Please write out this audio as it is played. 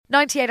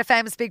98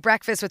 FM's Big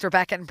Breakfast with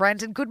Rebecca and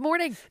Brendan. Good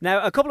morning.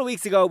 Now, a couple of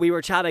weeks ago, we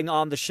were chatting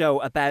on the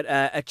show about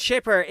a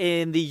chipper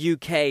in the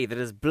UK that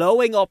is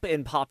blowing up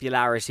in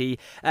popularity,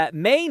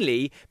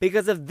 mainly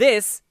because of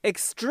this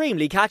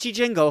extremely catchy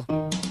jingle.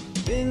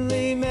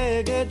 Binley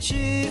Mega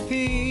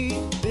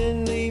Chippie,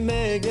 Binley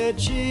Mega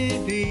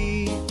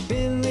Chippie,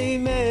 Binley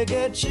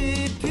Mega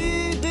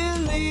Chippie,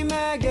 Binley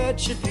Mega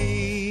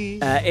Chippie.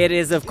 It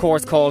is, of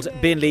course, called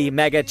Binley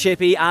Mega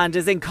Chippie and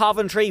is in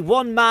Coventry.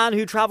 One man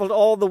who travelled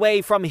all the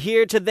way from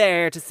here to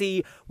there to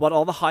see what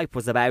all the hype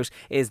was about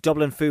is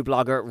Dublin food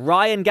blogger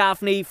Ryan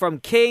Gaffney from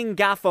King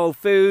Gaffo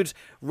Food.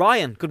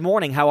 Ryan, good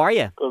morning. How are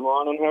you? Good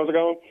morning. How's it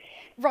going?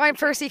 Ryan,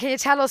 firstly, can you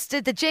tell us,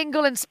 did the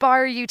jingle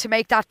inspire you to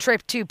make that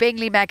trip to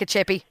Binley Mega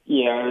Chippie?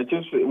 Yeah,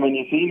 just when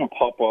you seen it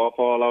pop off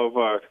all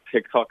over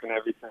TikTok and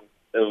everything,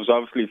 it was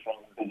obviously from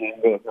the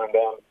jingle, and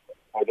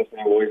I just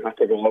knew we had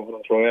to go over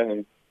and try it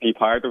and be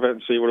part of it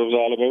and see what it was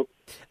all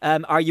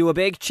about. Are you a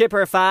big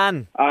chipper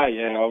fan?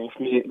 Yeah,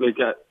 obviously, like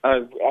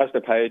as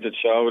the page had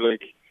showed,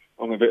 like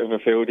I'm a bit of a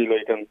foodie,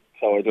 like, and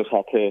so I just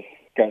had to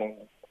get on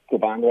the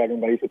bandwagon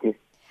basically.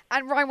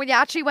 And Ryan, when you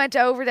actually went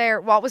over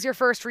there, what was your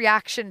first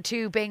reaction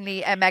to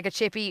Binley Mega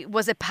Chippie?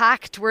 Was it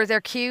packed? Were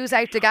there queues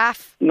out the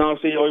gaff? No,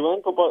 see, I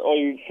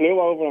flew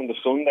over on the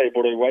Sunday,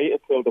 but I waited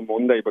till the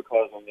Monday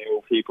because I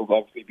knew people would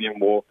obviously be in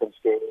work and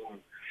school. And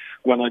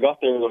when I got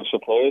there, I was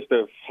surprised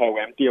of how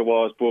empty it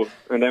was.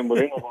 And then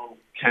within about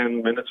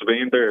 10 minutes of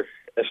being there,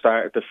 it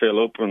started to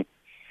fill up and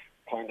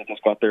kind of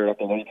just got there at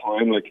the right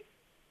time. Like,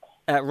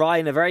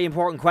 Ryan, a very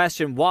important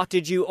question. What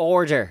did you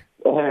order?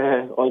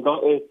 I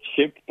got a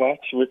chip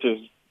batch, which is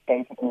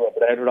basically a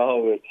bread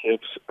roll with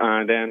chips,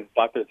 and then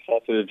battered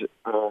sausage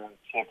and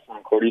chips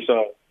and curry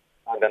sauce.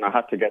 And then I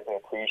had to get the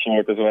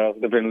t-shirt as well,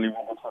 the Binley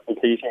Mega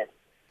Chippie t-shirt.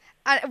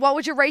 And what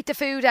would you rate the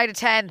food out of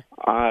 10?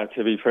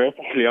 To be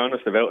perfectly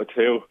honest, about a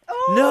 2.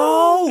 Oh.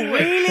 No,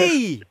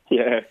 really?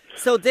 Yeah.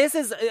 So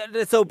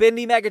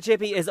Binley Mega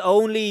Chippie is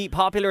only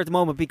popular at the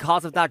moment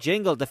because of that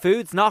jingle. The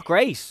food's not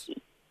great.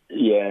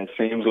 Yeah, it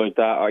seems like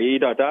that. Or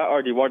either that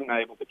or they weren't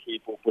able to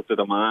keep up with the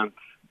demand.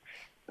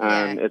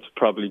 And it's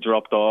probably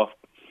dropped off.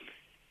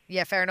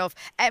 Yeah, fair enough.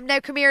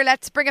 Now, come here,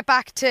 let's bring it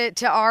back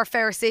to our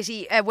fair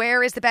city.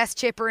 Where is the best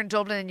chipper in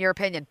Dublin, in your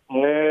opinion?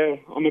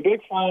 I'm a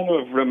big fan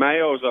of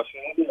Romeo's.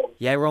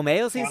 Yeah,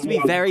 Romeo's seems to be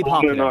very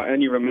popular. Not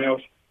any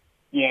Romeo's.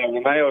 Yeah,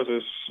 Romeo's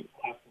has to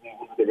be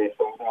one of the best.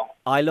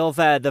 I love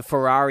the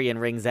Ferrari in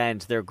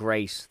Ringsend. They're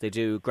great. They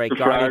do great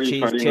garlic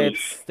cheese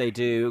chips. They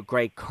do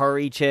great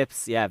curry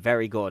chips. Yeah,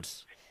 very good.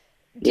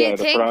 The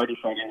Ferrari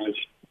for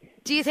English.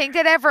 Do you think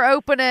they'd ever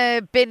open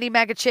a Binley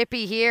Mega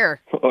Chippie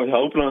here? I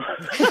hope not.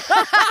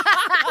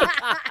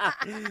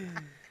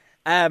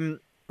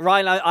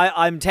 Ryan,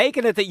 I'm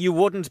taking it that you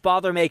wouldn't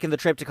bother making the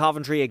trip to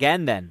Coventry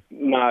again then?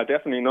 Nah,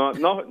 definitely not.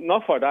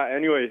 Not for that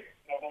anyway.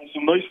 There was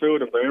some nice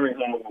food in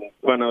Birmingham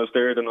when I was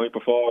there the night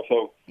before,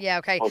 so yeah,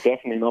 okay.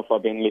 Definitely not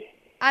for Binley.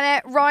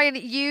 And Ryan,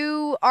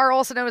 you are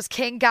also known as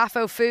King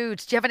Gaffo Food.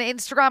 Do you have an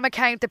Instagram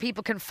account that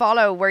people can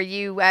follow where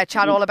you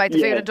chat all about the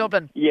food in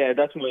Dublin? Yeah,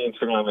 that's my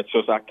Instagram. It's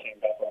just at King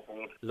Gaffo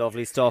Food.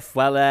 Lovely stuff.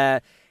 Well,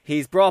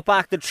 he's brought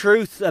back the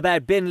truth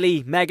about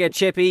Binley Mega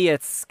Chippie.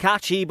 It's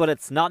catchy, but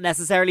it's not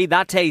necessarily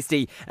that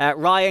tasty.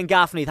 Ryan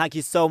Gaffney, thank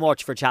you so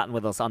much for chatting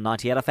with us on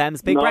 98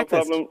 FM's Big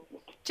Breakfast. No problem.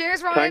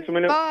 Cheers, Ryan. Thanks a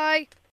minute. Bye.